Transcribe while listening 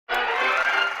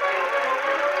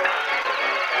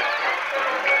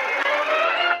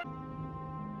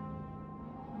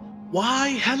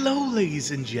Why, hello,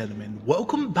 ladies and gentlemen.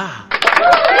 Welcome back to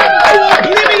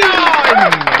Oblivion!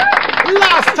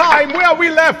 Last time, where we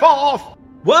left off,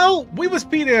 well, we was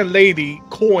beating a lady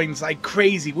coins like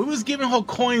crazy. We was giving her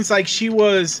coins like she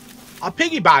was a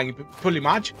piggy bank, pretty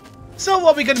much. So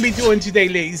what we're going to be doing today,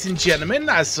 ladies and gentlemen,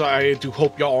 as I do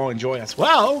hope you all enjoy as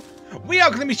well, we are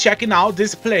going to be checking out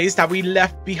this place that we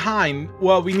left behind,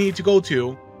 where we need to go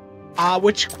to.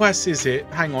 Which quest is it?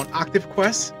 Hang on, active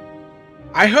quest?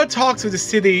 I heard talks of the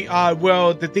city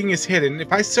where the thing is hidden.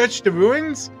 If I search the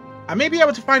ruins, I may be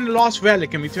able to find the lost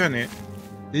relic and return it.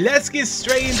 Let's get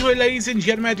straight into it, ladies and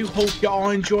gentlemen. I do hope you all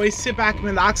enjoy. Sit back and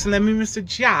relax and let me, Mr.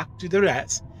 Jack, do the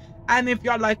rest. And if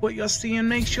y'all like what you're seeing,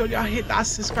 make sure y'all hit that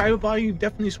subscribe button. You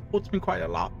definitely supports me quite a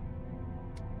lot.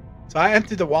 So I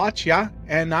entered the watch, yeah,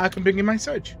 and now I can begin my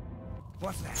search.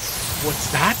 What's that?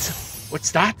 What's that?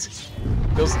 What's that?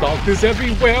 There's darkness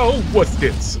everywhere. What's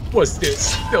this? What's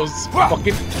this? Those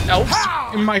fucking elves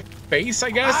in my face, I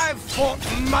guess. I've fought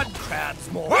mud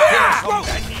crabs more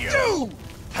than you.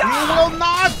 You will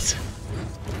not.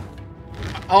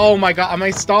 Oh my god, am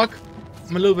I stuck?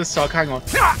 I'm a little bit stuck. Hang on.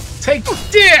 Take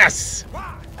this.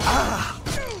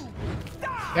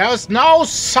 There's no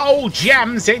soul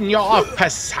gems in your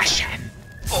possession.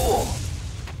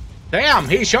 Damn,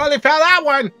 he surely fell that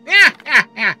one.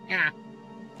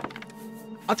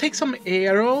 I'll take some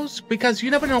arrows, because you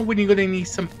never know when you're going to need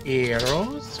some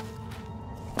arrows.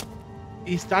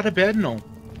 Is that a bed? No.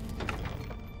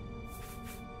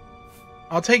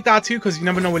 I'll take that too, because you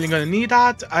never know when you're going to need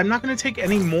that. I'm not going to take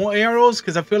any more arrows,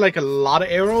 because I feel like a lot of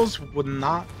arrows would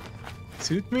not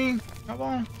suit me at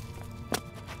all.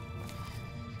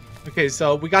 Okay,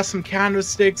 so we got some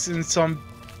candlesticks and some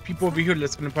people over here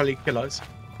that's going to probably kill us.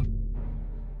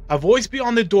 A voice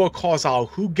beyond the door calls out,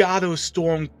 "Who gathers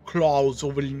storm clouds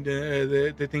over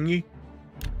the thingy?"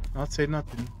 Not say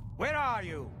nothing. Where are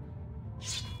you?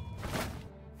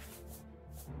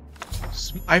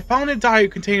 I found a diary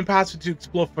containing password to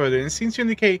explore further, and it seems to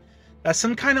indicate that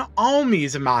some kind of army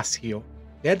is amassed here.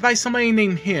 Led by somebody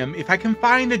named him. If I can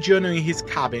find a journal in his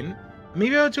cabin, I may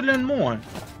be able to learn more.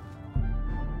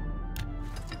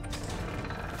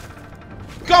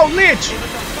 Go, Lich!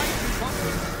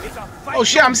 Oh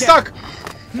shit, I'm stuck!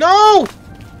 No!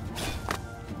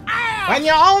 When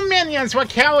your own minions will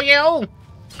kill you!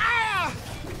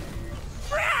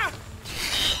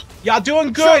 Y'all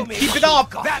doing good! Keep it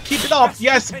up! Keep it up!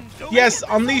 Yes! Yes!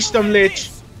 Unleash them, Lich!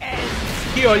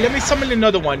 Here, let me summon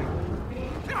another one.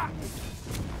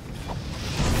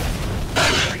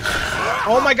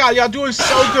 Oh my god, y'all doing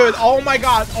so good! Oh my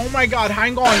god! Oh my god!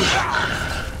 Hang on!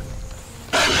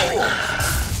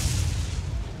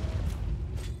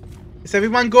 Is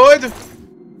everyone good?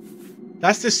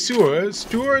 That's the sewer.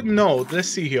 Steward? No. Let's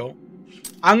see here.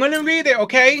 I'm gonna read it,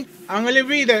 okay? I'm gonna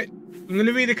read it. I'm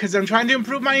gonna read it because I'm trying to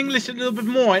improve my English a little bit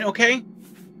more, okay?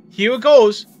 Here it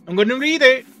goes. I'm gonna read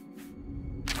it.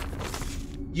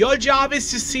 Your job is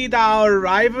to see that our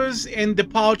arrivals and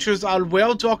departures are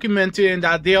well documented and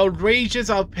that their wages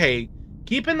are paid.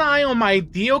 Keep an eye on my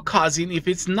dear cousin if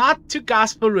it's not to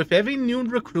gospel with every new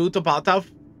recruit about our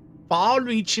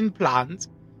far-reaching plans.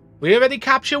 We already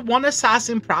captured one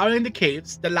assassin prowling the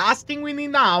caves. The last thing we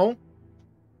need now...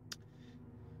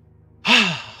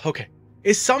 okay.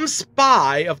 Is some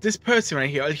spy of this person right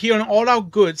here hearing all our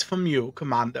goods from you,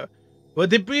 Commander. We'll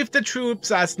debrief the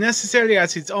troops as necessary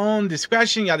as its own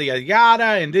discretion, yada yada yada,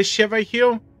 and this shit right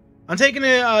here. I'm taking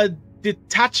a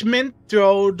detachment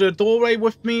through the doorway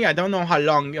with me. I don't know how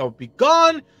long it'll be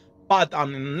gone, but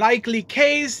an unlikely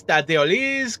case that there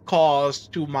is cause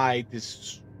to my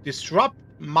disrupt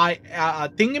my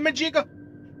thingamajig.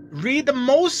 Read the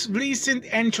most recent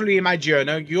entry in my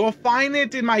journal. You'll find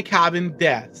it in my cabin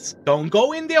desk. Don't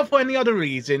go in there for any other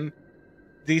reason.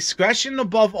 Discretion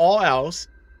above all else.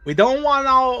 We don't want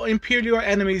our Imperial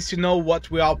enemies to know what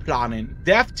we are planning.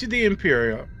 Death to the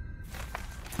Imperial.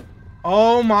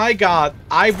 Oh my god.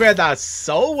 I read that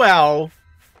so well.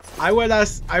 I read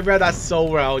that so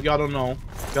well. Y'all don't know.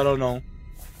 Y'all don't know.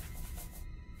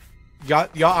 Y'all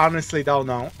honestly don't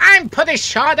know. I'm pretty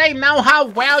sure they know how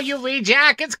well you read,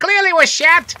 Jack. It's clearly was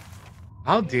shit.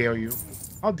 How dare you?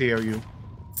 How dare you?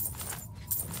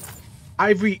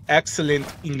 I read excellent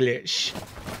English.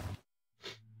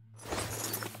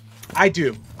 I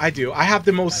do. I do. I have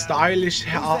the most stylish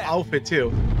outfit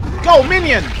too. Go,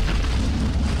 minion!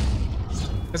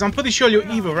 Because I'm pretty sure you're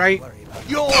evil, right?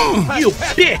 You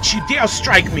bitch! You dare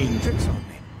strike me!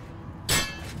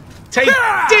 Take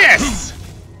this!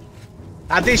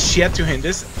 I did shit to him.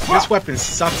 This weapon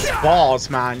sucks balls,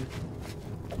 man.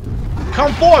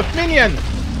 Come forth, minion!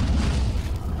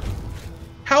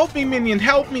 Help me, minion!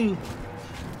 Help me!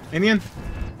 Minion?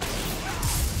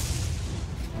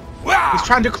 He's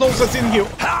trying to close us in here.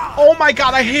 Oh my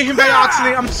god, I hit him by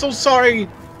accident. I'm so sorry.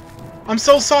 I'm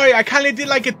so sorry. I kind of did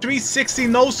like a 360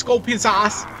 no-scope his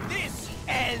ass. This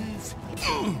ends.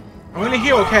 I'm gonna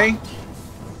heal, okay?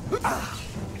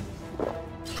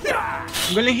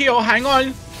 I'm gonna heal. Hang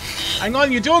on. Hang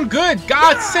on. You're doing good.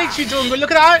 God's sakes, you're doing good.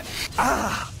 Look at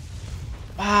that.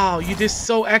 Wow, you did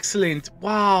so excellent.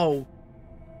 Wow.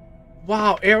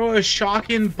 Wow, arrow is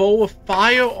shocking, bow of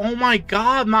fire. Oh my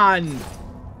god, man.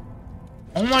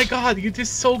 Oh my god, you did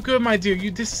so good, my dude. You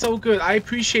did so good. I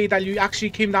appreciate that you actually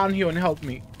came down here and helped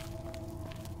me.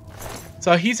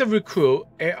 So he's a recruit.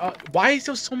 Why is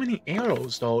there so many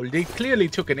arrows, though? They clearly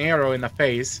took an arrow in the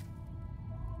face.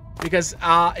 Because,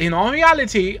 in all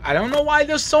reality, I don't know why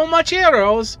there's so much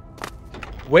arrows.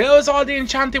 Where's all the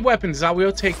enchanted weapons? I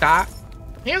will take that.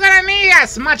 You're gonna need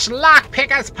as much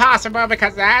lockpick as possible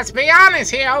because, let's be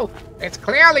honest here, it's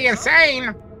clearly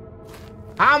insane.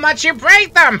 How much you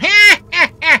break them?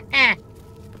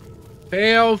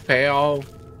 Fail, fail.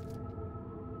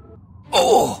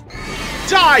 Oh!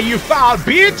 Die, you foul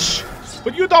bitch!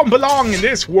 But you don't belong in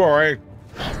this war.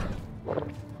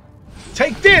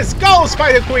 Take this, go,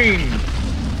 Spider Queen!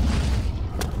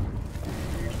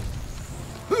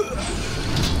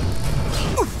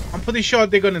 I'm pretty sure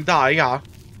they're gonna die, yeah.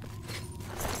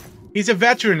 He's a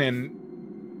veteran.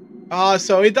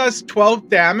 So it does 12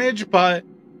 damage, but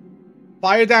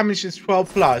fire damage is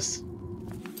 12 plus.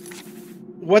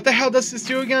 What the hell does this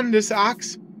do again, this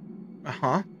axe?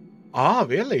 Uh-huh. Ah,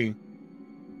 really?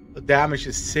 The damage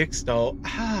is 6, though.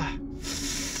 Ah.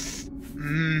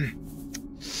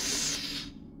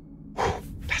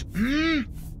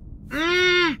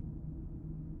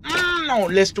 No,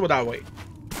 let's do it that way.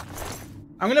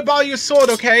 I'm gonna borrow your sword,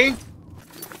 okay?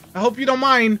 I hope you don't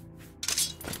mind.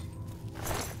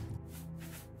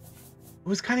 It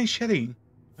was kind of shitty.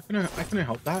 I couldn't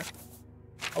help that.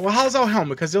 Oh, well, how's our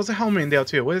helmet? Because there's a helmet in there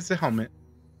too. What is the helmet?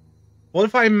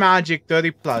 Fortified Magic 30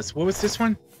 plus. What was this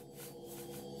one?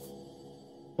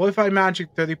 Fortified Magic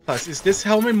 30 plus. Is this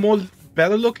helmet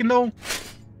better looking though?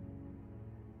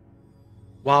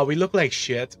 Wow, we look like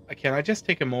shit. Can I just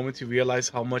take a moment to realize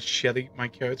how much shitty my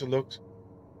character looks?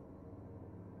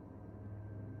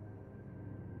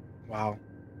 Wow.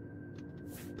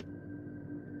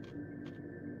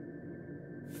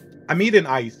 I'm eating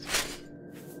ice.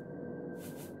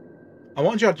 I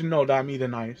want y'all to know that I'm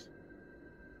eating ice.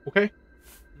 Okay?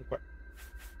 Okay.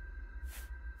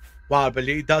 Wow, but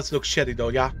it does look shitty though,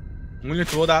 yeah? I'm gonna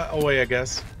throw that away, I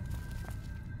guess.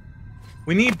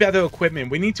 We need better equipment.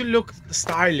 We need to look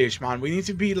stylish, man. We need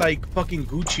to be like fucking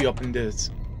Gucci up in this.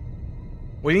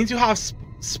 We need to have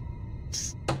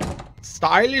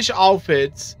stylish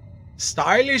outfits.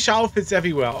 Stylish outfits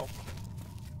everywhere.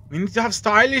 We need to have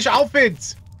stylish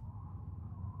outfits.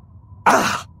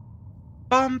 Ah!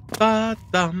 Bum ba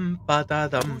dum ba da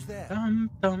dum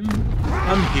dum dum.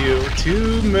 I'm here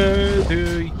to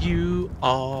murder you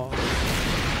all.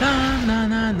 Na na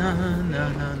na na na na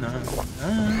na na na na.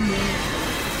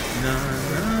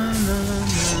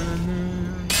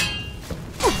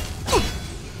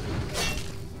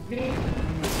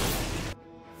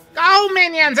 Go,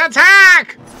 minions,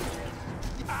 attack!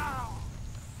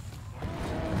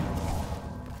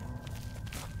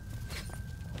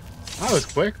 That was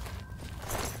quick.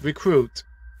 Recruit.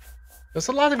 There's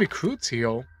a lot of recruits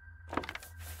here.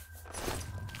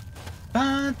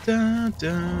 Huh?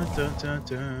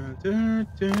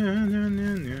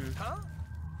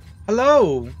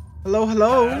 Hello. Hello,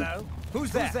 hello. Hello.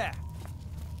 Who's that?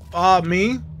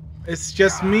 Me. It's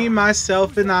just me,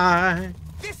 myself, and I.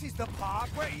 This is the part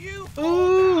where you.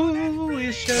 Ooh,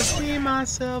 it's just me,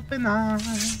 myself, and I.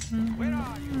 Where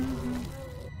are you?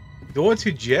 Door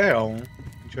to jail.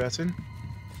 Interesting.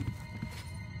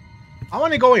 I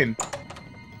want to go in.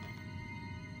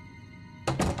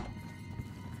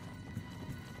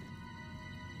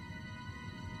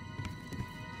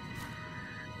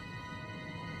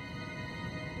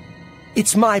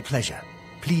 It's my pleasure.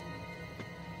 Please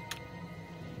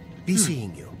be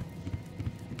seeing you.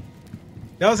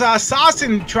 There was an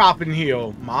assassin trap in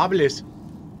here. Marvelous.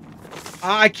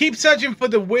 I keep searching for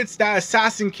the wits that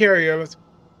assassin carriers.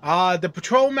 The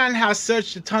patrolman has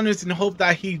searched the tunnels in hope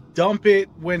that he dump it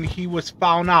when he was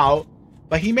found out,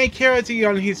 but he may carry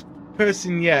on his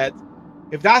person yet.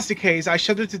 If that's the case, I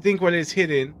shudder to think what is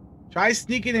hidden. Try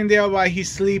sneaking in there while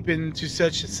he's sleeping to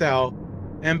search the cell,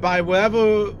 and by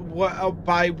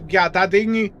that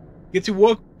thing, get to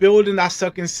work building that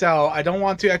sucking cell. I don't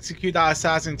want to execute that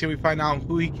assassin until we find out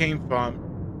who he came from.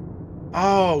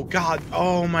 Oh god,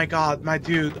 oh my god, my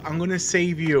dude, I'm gonna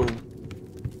save you.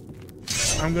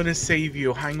 I'm gonna save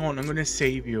you. Hang on, I'm gonna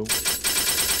save you.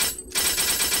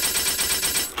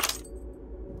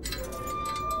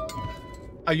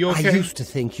 Are you okay? I used to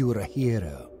think you were a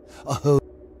hero. A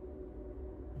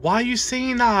Why are you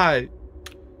saying that?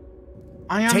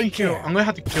 I am a hero. I'm gonna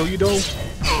have to kill you though.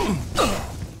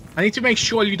 I need to make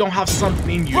sure you don't have something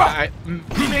in you that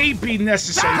may be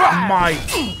necessary for my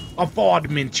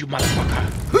avoidment, you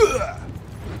motherfucker.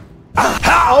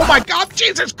 Oh my God,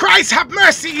 Jesus Christ, have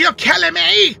mercy, you're killing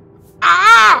me!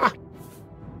 Ah!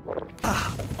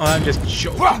 I'm just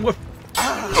joking with...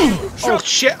 Oh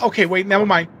shit, okay, wait, never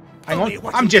mind. Hang on,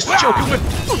 I'm just joking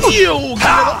with you!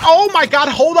 Oh my God,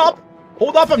 hold up!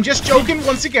 Hold up, I'm just joking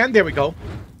once again. There we go.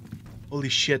 Holy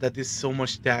shit, that did so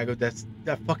much dagger. That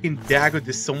fucking dagger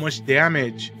did so much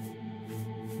damage.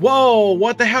 Whoa,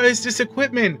 what the hell is this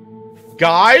equipment?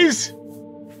 Guys,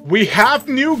 we have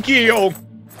new gear.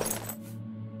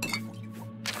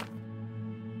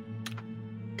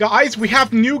 Guys, we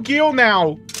have new gear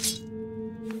now.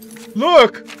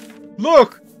 Look,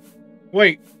 look.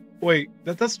 Wait,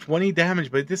 that does 20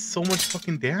 damage, but it does so much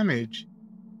fucking damage.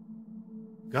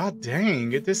 God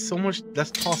dang, it does so much. Let's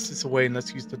toss this away and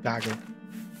let's use the dagger.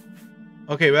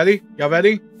 Okay, ready? Y'all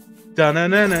ready?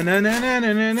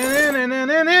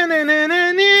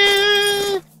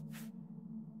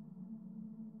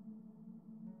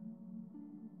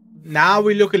 Now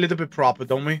we look a little bit proper,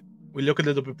 don't we? We look a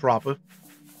little bit proper.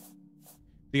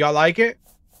 Do y'all like it?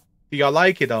 Do y'all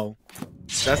like it though?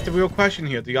 That's the real question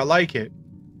here. Do y'all like it?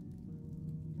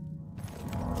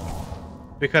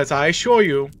 Because I assure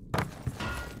you,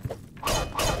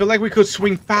 I feel like we could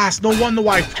swing fast. No wonder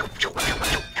why.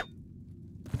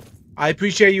 I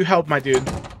appreciate you help, my dude.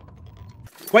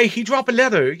 Wait, he dropped a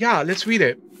letter. Yeah, let's read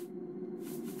it.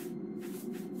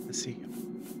 Let's see.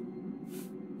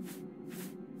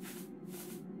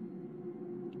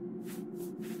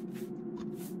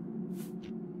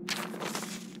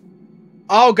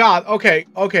 Oh God. Okay.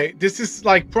 Okay. This is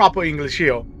like proper English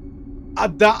here.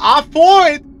 The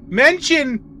R4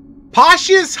 mentioned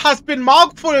Pashas has been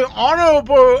marked for an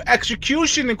honorable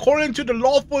execution according to the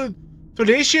lawful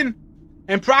tradition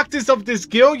and practice of this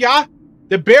guild, yeah?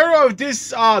 The bearer of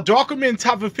this document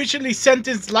have officially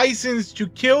sentenced license to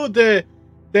kill the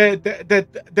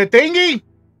thingy.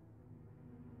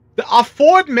 The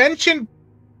aforementioned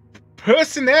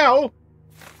personnel.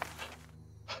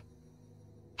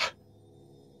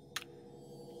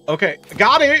 Okay,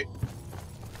 got it.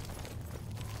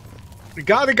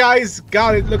 Got it, guys.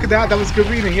 Got it. Look at that. That was good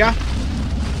reading, yeah?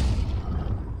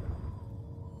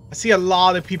 I see a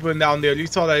lot of people down there. You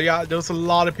saw that, yeah? There's a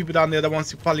lot of people down there that wants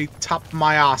to probably top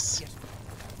my ass.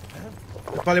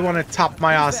 They probably want to top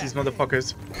my ass, these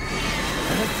motherfuckers.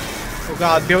 Oh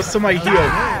God, there's somebody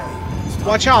here.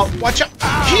 Watch out. Watch out.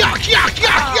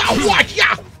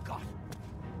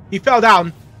 He fell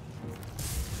down.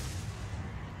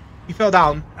 He fell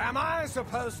down. Am I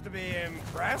supposed to be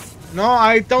impressed? No,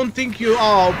 I don't think you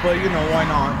are, but you know, why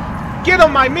not? Get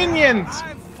on my minions!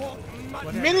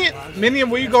 Minion,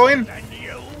 where you going?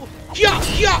 Yeah!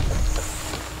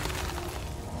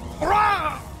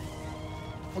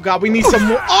 Oh God, we need some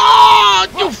more. Oh,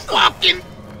 you fucking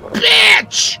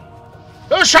bitch!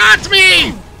 You shot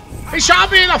me! He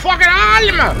shot me in the fucking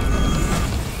arm!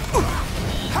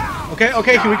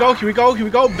 Okay, here we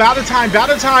go. Battle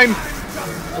time.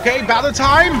 Okay, battle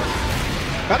time!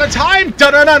 Battle time!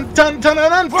 Dun dun dun dun dun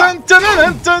dun dun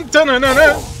dun dun dun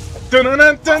dun.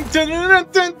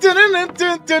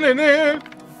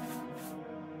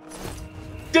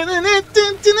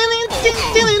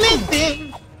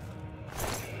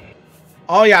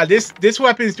 Oh yeah, this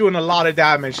weapon is doing a lot of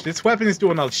damage. This weapon is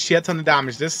doing a shit ton of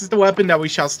damage. This is the weapon that we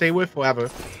shall stay with forever.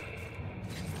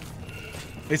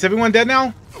 Is everyone dead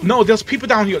now? No, there's people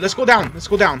down here. Let's go down.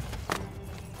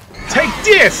 Take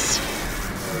this!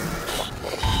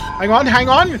 Hang on.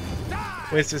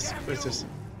 Where's this?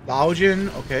 Laojian,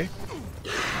 okay.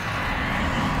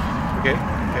 Okay.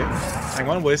 Hang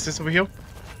on, what is this over here?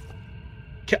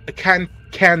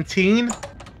 Canteen?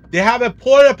 They have a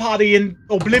porta potty in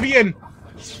Oblivion.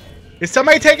 Is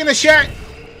somebody taking a shit?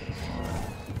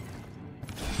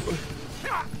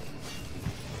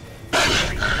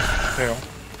 Okay.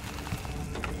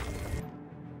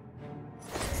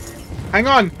 Hang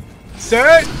on.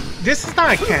 Sir, this is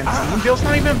not a canteen. There's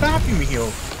not even a bathroom here.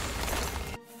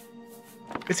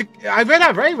 I read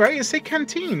that right? It's a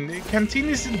canteen. The canteen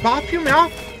is the bathroom, yeah?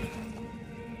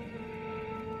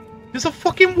 There's a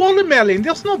fucking watermelon.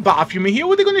 There's no bathroom in here.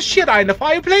 What are they gonna shit out in the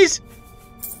fireplace?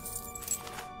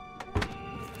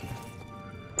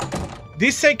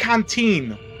 This say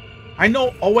canteen. I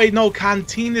know. Oh wait, no.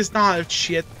 Canteen is not a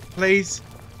shit place.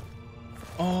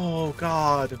 Oh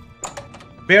God.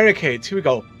 Barricades. Here we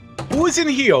go. Who is in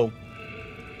here?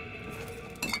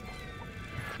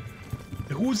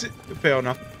 who's... Fair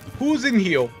enough. Who's in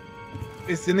here?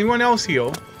 Is anyone else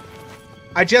here?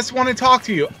 I just want to talk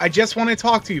to you. I just want to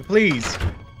talk to you, please.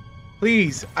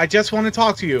 Please, I just want to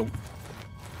talk to you.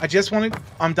 I just want to...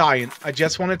 I'm dying. I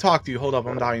just want to talk to you. Hold up,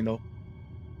 I'm dying, though.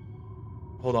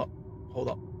 Hold up. Hold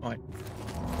up. All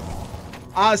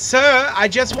right. Sir, I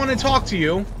just want to talk to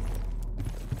you.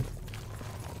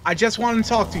 I just want to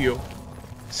talk to you.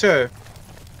 Sir.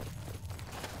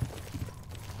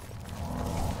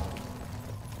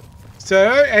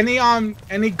 Sir,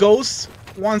 any ghosts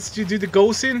wants to do the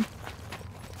ghosting?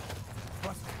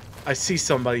 I see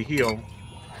somebody here.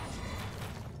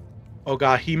 Oh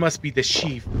god, he must be the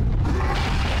chief.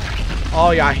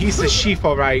 Oh yeah, he's the chief,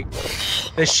 alright.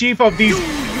 The chief of these...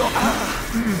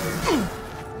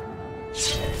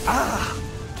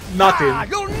 Nothing.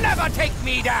 You'll never take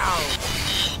me down!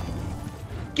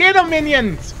 Get him,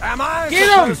 minions! Am I Get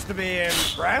supposed to be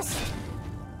impressed?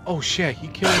 Oh shit, he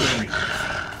killed me.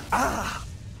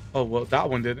 Oh well, that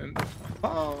one didn't.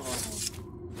 Oh.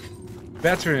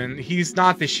 Veteran, he's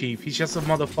not the chief, he's just a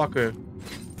motherfucker.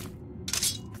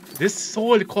 This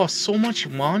sword costs so much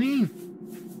money.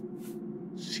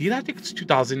 See that? I think it's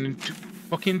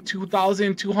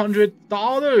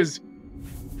 $2,200.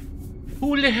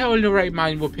 Who the hell in the right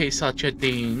mind will pay such a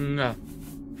thing?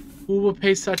 Who will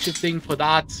pay such a thing for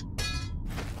that?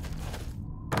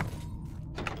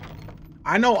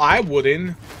 I know I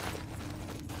wouldn't.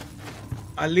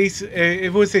 At least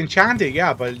it was enchanted,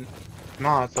 yeah, but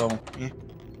not so. Yeah.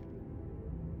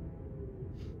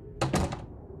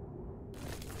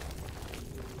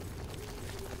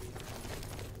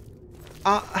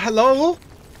 Hello?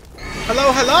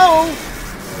 Hello, hello?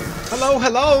 Hello,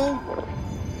 hello?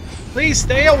 Please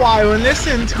stay a while and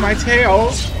listen to my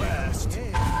tale.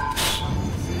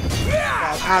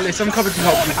 God, Alice, I'm coming to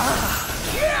help you.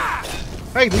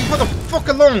 Hey, leave her the fuck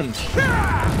alone!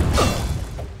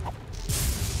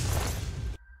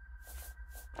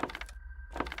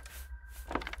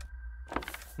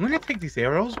 I'm gonna take these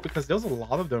arrows because there's a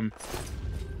lot of them.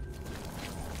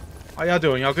 How y'all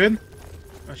doing? Y'all good?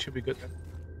 That should be good then.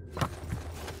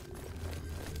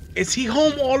 Is he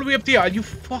home all the way up there? Are you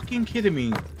fucking kidding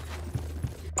me?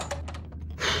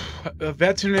 A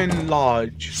veteran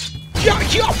lodge. Yeah,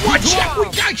 watch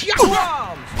out!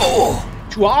 Oh,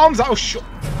 2 arms! Oh shit!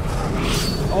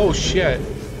 Oh shit!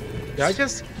 Did I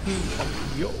just?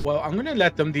 Well, I'm gonna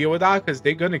let them deal with that because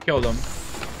they're gonna kill them.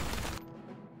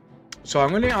 So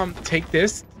I'm gonna take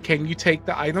this. Can you take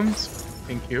the items?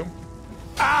 Thank you.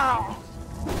 Ow!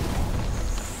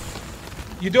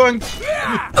 You doing?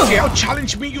 You dare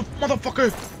challenge me, you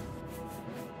motherfucker!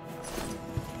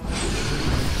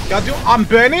 Y'all do? I'm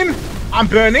burning. I'm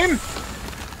burning.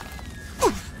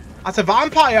 As a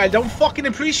vampire, I don't fucking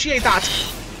appreciate that.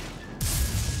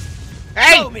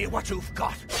 Hey! Show me what you've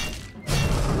got.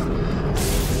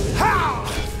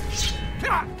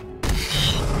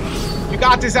 You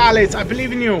got this, Alice. I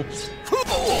believe in you.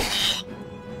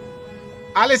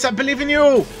 Alice, I believe in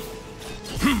you.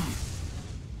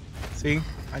 See?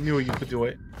 I knew you could do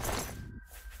it.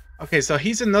 Okay, so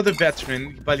he's another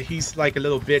veteran, but he's like a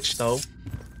little bitch, though.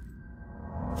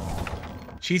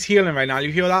 She's healing right now.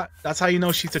 You hear that? That's how you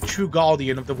know she's a true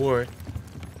guardian of the war.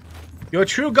 You're a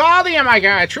true guardian, my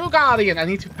guy. True guardian. I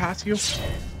need to pass you.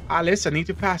 Alice, I need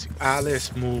to pass you.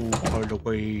 Alice, move all the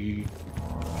way.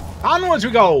 Onwards we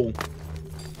go.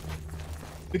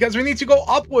 Because we need to go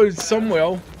upwards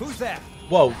somewhere. Who's that?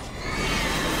 Whoa.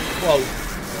 Whoa.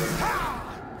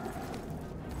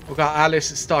 Oh god, Alice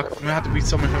is stuck. I'm gonna have to beat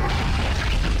someone here.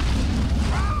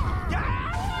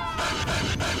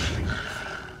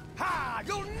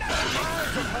 You'll never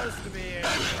supposed to be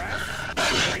impressed.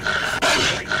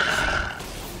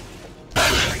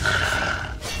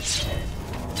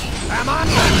 Am I?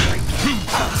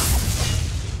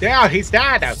 There, he's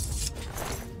dead.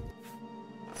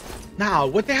 Now,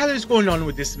 what the hell is going on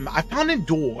with this? I found a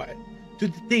door to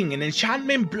the thing. An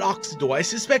enchantment blocks the door. I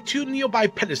suspect 2 nearby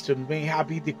pedestals may have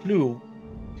been the clue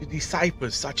to decipher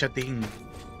such a thing.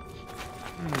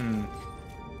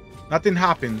 Nothing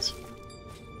happens.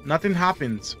 Nothing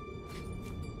happens.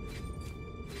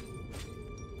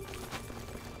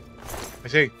 I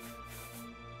see.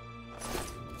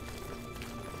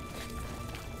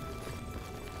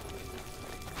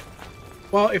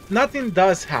 Well, if nothing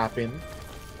does happen,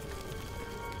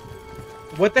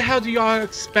 what the hell do y'all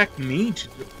expect me to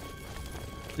do?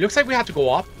 Looks like we have to go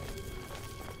up.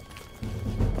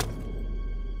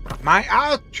 My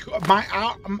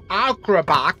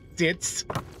acrobatics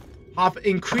have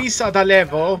increased the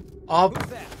level of...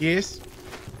 Yes.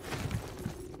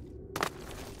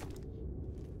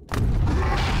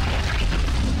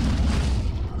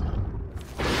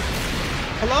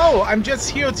 No, I'm just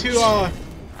here to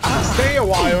stay a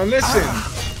while and listen.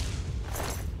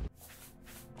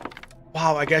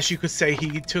 Wow, I guess you could say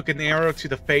he took an arrow to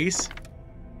the face.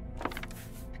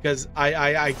 Because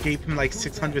I gave him like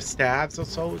 600 stabs or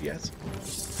so, yes.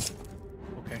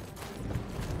 Okay.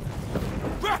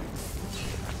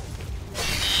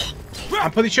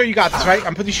 I'm pretty sure you got this, right?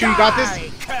 I'm pretty sure you got this.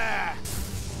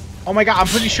 Oh my god, I'm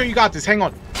pretty sure you got this. Hang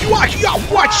on. Watch out,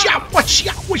 watch out, watch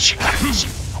out, watch out.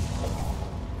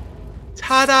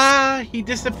 Ta-da! He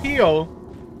disappeared.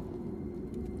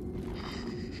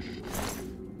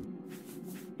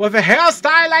 With a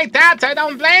hairstyle like that, I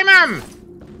don't blame him.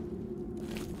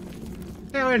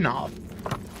 Fair enough.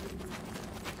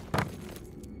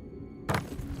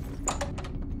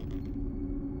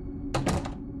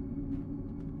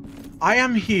 I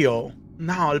am here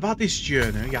now about this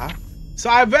journey, yeah. So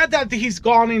I read that he's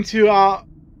gone into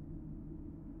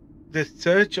the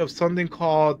search of something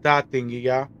called that thingy,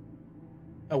 yeah.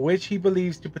 Which he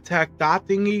believes to protect that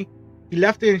thingy. He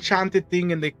left the enchanted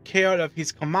thing in the care of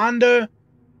his commander.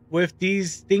 With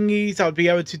these thingies, I'll be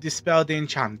able to dispel the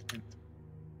enchantment.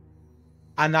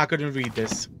 I'm not gonna read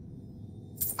this.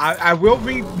 I will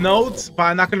read notes, but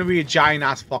I'm not gonna read a giant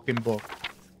ass fucking book.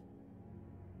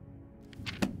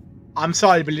 I'm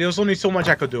sorry, but there's only so much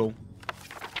I could do.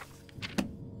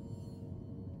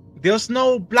 There's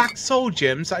no black soul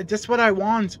gems. That's what I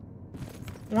want.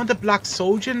 I want the black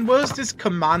soul gem. Where's this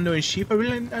commander in chief?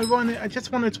 I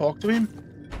just want to talk to him.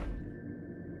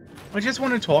 I just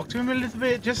want to talk to him a little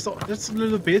bit. Just a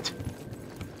little bit.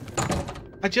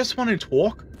 I just want to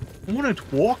talk. I want to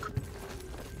talk.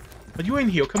 Are you in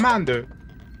here, Commander?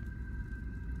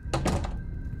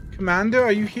 Commander,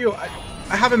 are you here?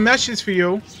 I have a message for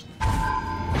you.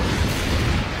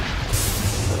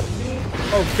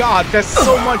 Oh god, there's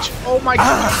so much. Oh my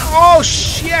god. Oh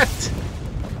shit.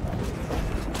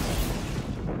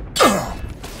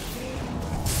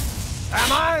 Am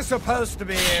I supposed to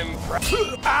be impressed?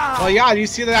 Oh yeah, do you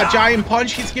see that giant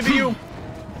punch he's giving you?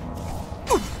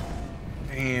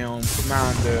 Damn,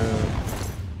 Commander.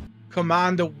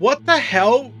 Commander, what the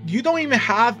hell? You don't even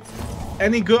have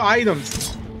any good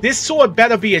items. This sword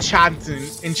better be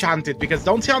enchanted, because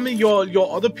don't tell me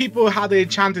your other people had the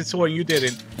enchanted sword and you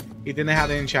didn't. He didn't have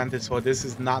the enchanted sword. This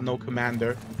is not no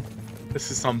commander. This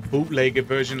is some bootlegger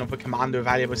version of a commander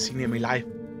I've ever seen in my life.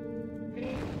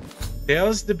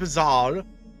 There's the bazaar.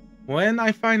 When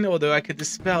I find the order, I could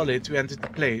dispel it to enter the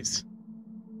place.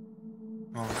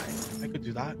 Alright, I could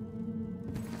do that.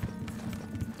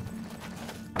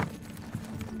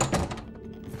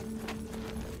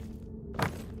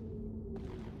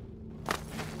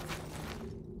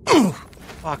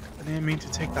 Fuck, I didn't mean to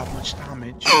take that much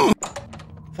damage.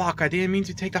 Fuck, I didn't mean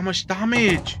to take that much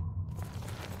damage.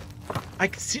 I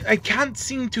can't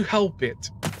seem to help it.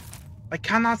 I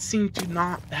cannot seem to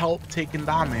not help taking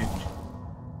damage.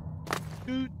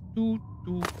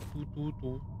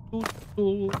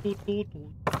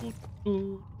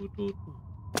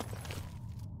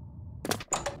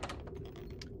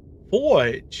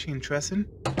 Forge, interesting.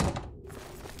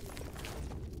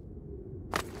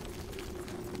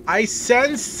 I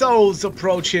sense souls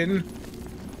approaching.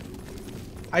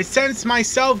 I sense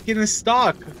myself getting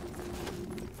stuck.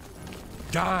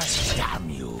 Die, damn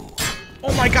you.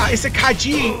 Oh my god, it's a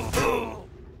Kaiji!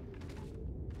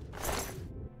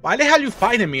 Why the hell you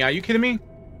fighting me? Are you kidding me?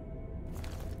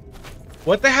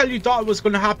 What the hell you thought was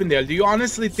gonna happen there? Do you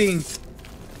honestly think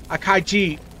a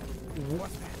Kaiji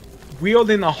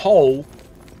wielding a hoe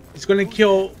is gonna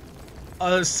kill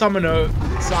a summoner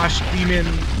slash demon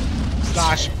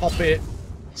slash puppet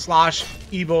slash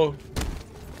evil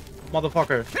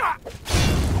motherfucker?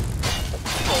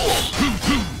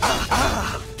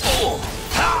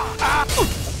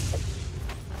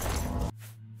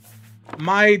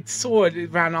 My sword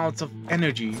ran out of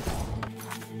energy.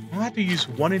 I'll have to use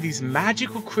one of these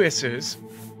magical creases.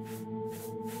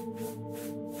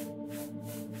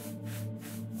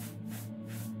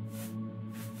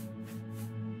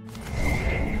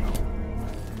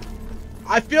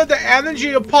 I feel the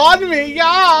energy upon me, yeah!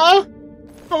 I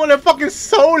want to fucking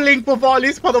soul link with all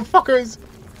these motherfuckers.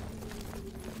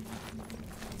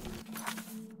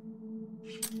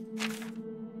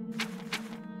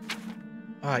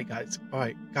 Alright, guys.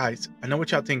 Alright, guys. I know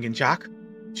what y'all thinking. Jack?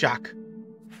 Jack.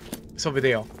 It's over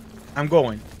there. I'm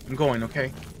going,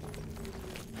 okay?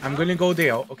 I'm gonna go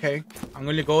there, okay? I'm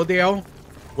gonna go there.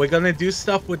 We're gonna do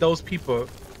stuff with those people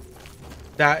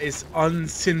that is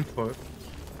unsinful.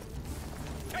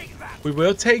 We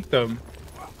will take them,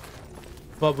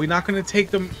 but we're not gonna take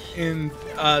them in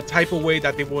a type of way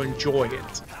that they will enjoy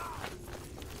it.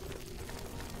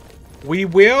 We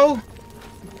will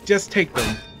just take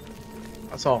them.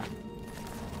 That's all.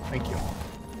 Thank you.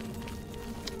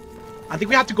 I think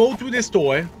we have to go through this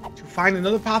door to find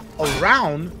another path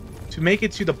around to make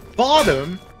it to the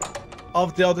bottom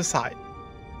of the other side.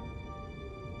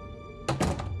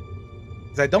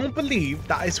 Because I don't believe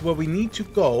that is where we need to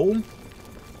go.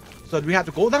 So we have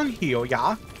to go down here,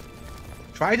 yeah.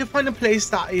 Try to find a place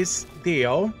that is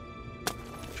there.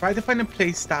 Try to find a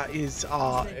place that is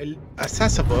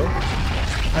accessible.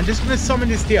 I'm just gonna summon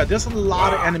this there. There's a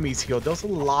lot of enemies here. There's a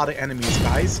lot of enemies,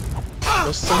 guys.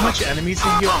 There's so much enemies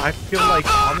in here. I feel like,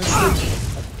 honestly,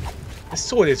 this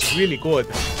sword is really good.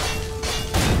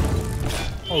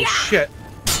 Oh shit.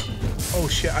 Oh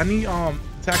shit. I need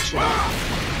protection.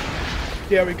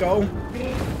 There we go.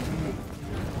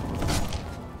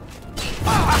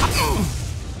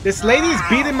 This lady's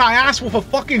beating my ass with a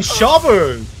fucking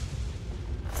shovel.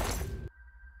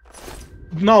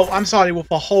 No, I'm sorry,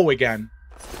 with a hoe again.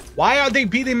 Why are they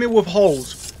beating me with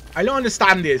hoes? I don't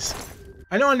understand this.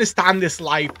 I don't understand this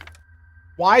life.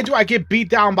 Why do I get beat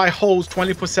down by hoes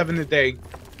 24/7 a day?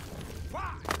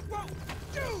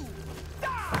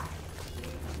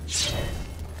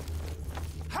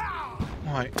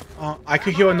 Alright, I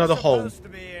could hear another hole.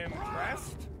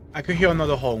 I could hear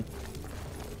another hole.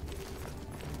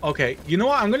 Okay, you know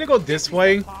what? I'm gonna go this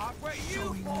way.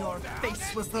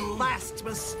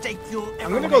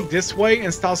 I'm gonna go this way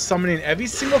and start summoning every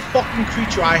single fucking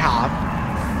creature I have.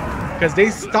 Because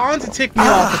they starting to tick me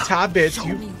off a tad bit.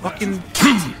 You fucking...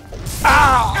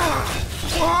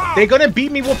 They're gonna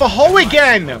beat me with a hoe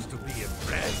again!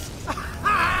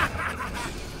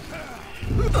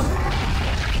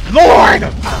 Lord!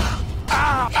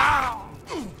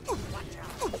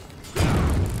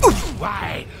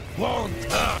 Why won't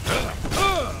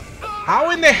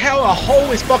How in the hell a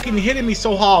hoe is fucking hitting me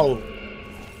so hard?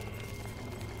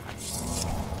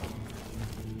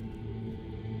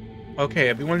 Okay,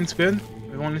 everyone is good?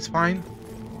 Everyone is fine?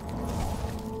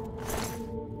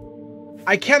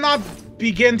 I cannot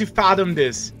begin to fathom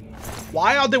this.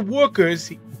 Why are the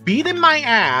workers beating my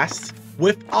ass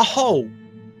with a hoe?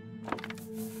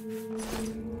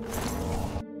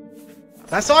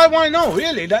 That's all I want to know,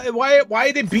 really. Why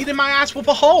are they beating my ass with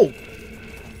a hoe?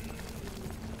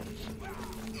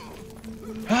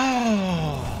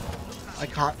 I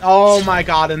can't. Oh my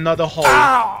god, another hole.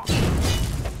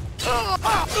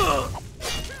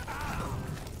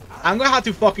 I'm gonna have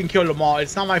to fucking kill them all.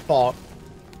 It's not my fault.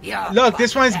 Look,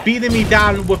 this one's beating me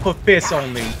down with her fist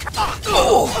only.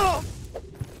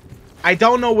 I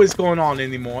don't know what's going on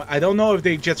anymore. I don't know if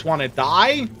they just want to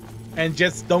die and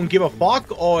just don't give a fuck,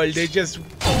 or they just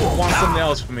want something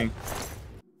else from me.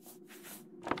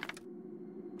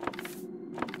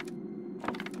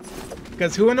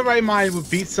 Because who in the right mind would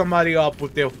beat somebody up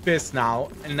with their fist now,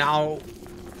 and now...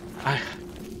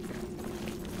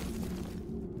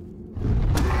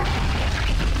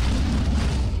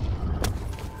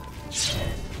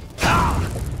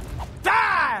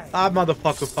 That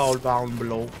motherfucker fell down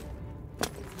below.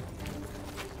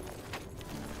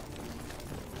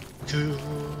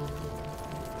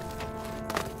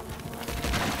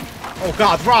 Oh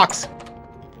god, rocks!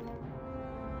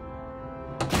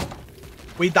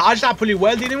 We dodged that pretty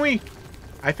well, didn't we?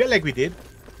 I feel like we did.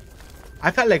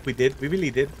 I felt like we did. We really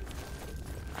did.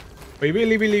 We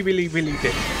really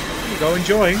did. Go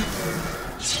enjoy.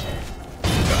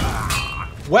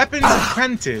 Weapons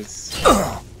apprentice.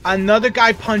 Another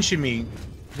guy punching me.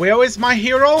 Where is my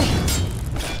hero?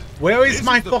 Where is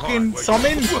my fucking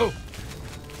summon?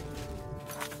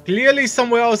 Clearly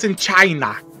somewhere else in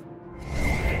China.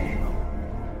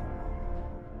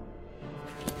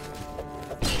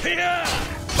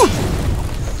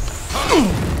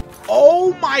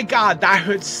 Oh my god, that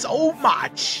hurts so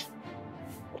much.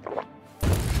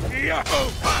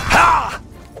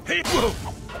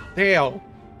 Damn.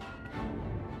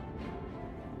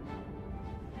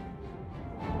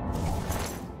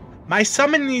 My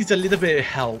summon needs a little bit of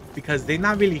help because they're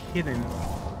not really hidden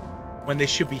when they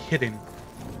should be hidden.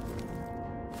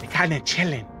 They're kind of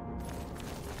chilling.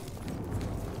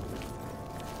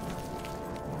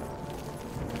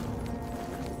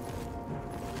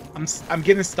 I'm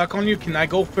getting stuck on you. Can I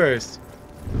go first?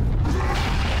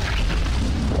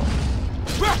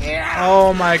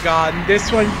 Oh my god.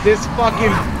 This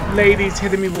fucking lady's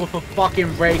hitting me with a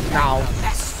fucking rake now.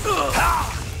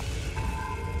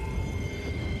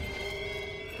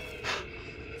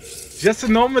 Just a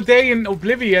normal day in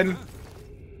Oblivion.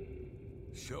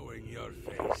 Showing your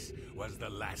face was the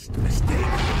last mistake you'll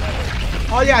ever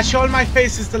make. Oh yeah, showing my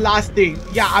face is the last thing.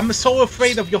 Yeah, I'm so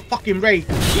afraid of your fucking rake.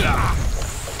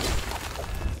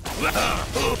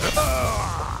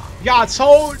 Yeah,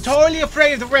 so totally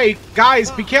afraid of the rake.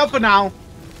 Guys, be careful now.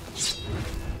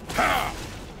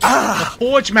 The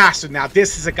Forge Master. Now,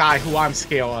 this is a guy who I'm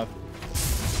scared of.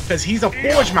 Because he's a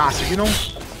Forge Master, you know?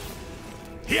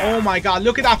 Oh my god,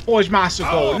 look at that Forge Master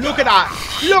go. Look at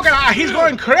that. Look at that. He's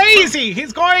going crazy.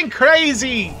 He's going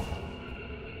crazy.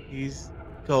 He's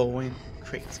going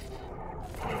crazy.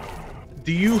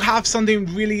 Do you have something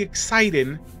really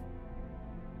exciting?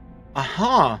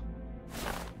 Uh-huh.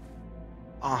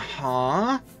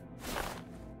 Uh-huh.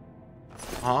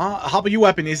 How about your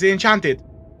weapon? Is it enchanted?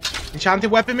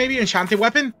 Enchanted weapon, maybe? Enchanted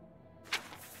weapon?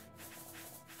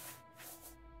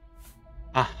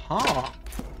 Aha.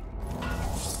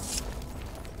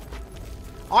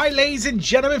 Alright, ladies and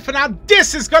gentlemen, for now,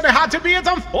 this is gonna have to be it,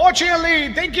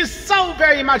 unfortunately. Thank you so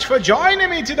very much for joining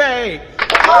me today.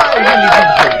 I really do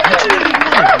hope that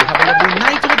you have a lovely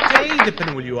night or day, depending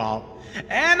on where you are.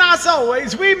 And as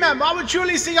always, remember, I will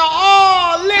truly see you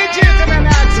all legit in the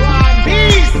next